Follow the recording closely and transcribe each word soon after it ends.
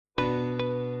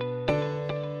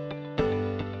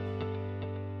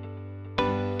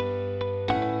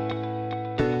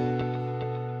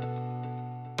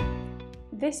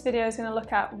This video is going to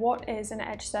look at what is an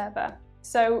edge server.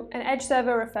 So an edge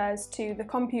server refers to the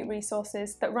compute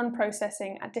resources that run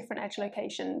processing at different edge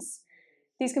locations.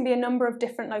 These can be a number of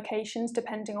different locations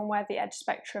depending on where the edge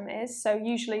spectrum is. So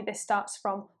usually this starts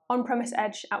from on-premise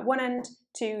edge at one end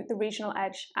to the regional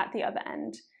edge at the other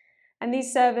end. And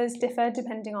these servers differ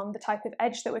depending on the type of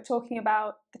edge that we're talking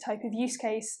about, the type of use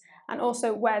case, and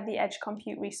also where the edge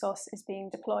compute resource is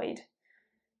being deployed.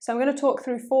 So I'm going to talk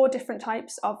through 4 different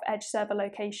types of edge server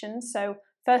locations. So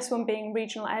first one being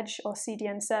regional edge or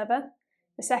CDN server.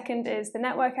 The second is the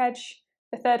network edge.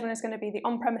 The third one is going to be the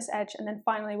on-premise edge, and then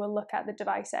finally we'll look at the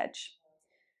device edge.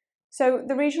 So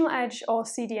the regional edge or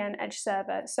CDN edge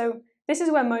server. So this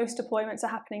is where most deployments are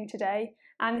happening today,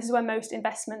 and this is where most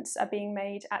investments are being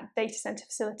made at data center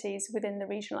facilities within the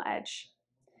regional edge.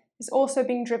 It's also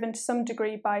being driven to some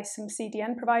degree by some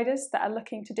CDN providers that are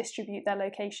looking to distribute their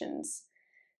locations.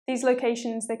 These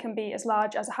locations, they can be as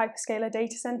large as a hyperscaler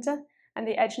data center, and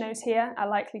the edge nodes here are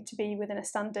likely to be within a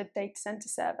standard data center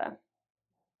server.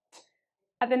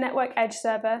 At the network edge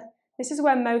server, this is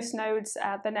where most nodes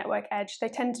at the network edge, they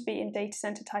tend to be in data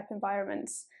center type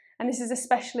environments. And this is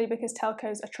especially because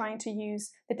telcos are trying to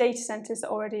use the data centers that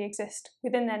already exist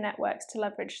within their networks to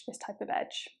leverage this type of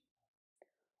edge.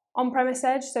 On-premise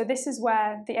edge, so this is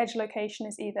where the edge location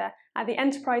is either at the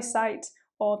enterprise site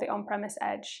or the on-premise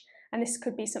edge. And this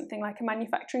could be something like a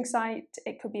manufacturing site,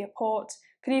 it could be a port,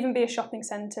 could even be a shopping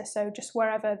center, so just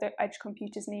wherever the edge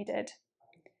compute is needed.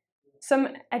 Some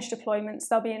edge deployments,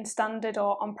 they'll be in standard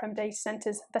or on-prem data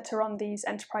centers that are on these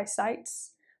enterprise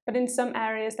sites, but in some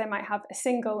areas they might have a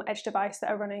single edge device that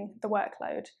are running the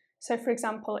workload. So for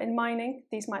example, in mining,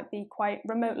 these might be quite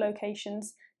remote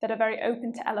locations that are very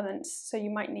open to elements, so you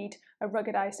might need a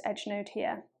ruggedized edge node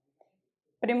here.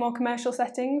 But in more commercial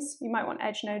settings, you might want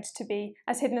edge nodes to be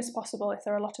as hidden as possible if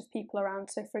there are a lot of people around.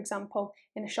 So for example,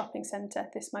 in a shopping center,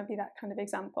 this might be that kind of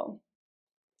example.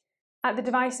 At the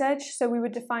device edge, so we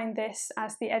would define this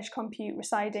as the edge compute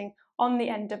residing on the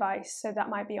end device. So that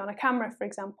might be on a camera, for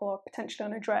example, or potentially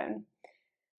on a drone.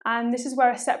 And this is where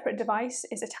a separate device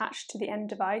is attached to the end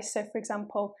device. So for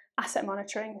example, asset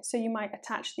monitoring. So you might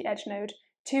attach the edge node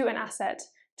to an asset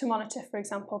to monitor, for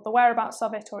example, the whereabouts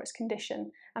of it or its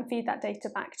condition, and feed that data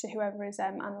back to whoever is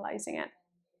analysing it.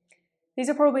 These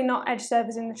are probably not edge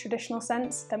servers in the traditional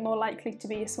sense. They're more likely to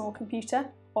be a small computer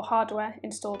or hardware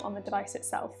installed on the device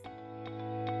itself.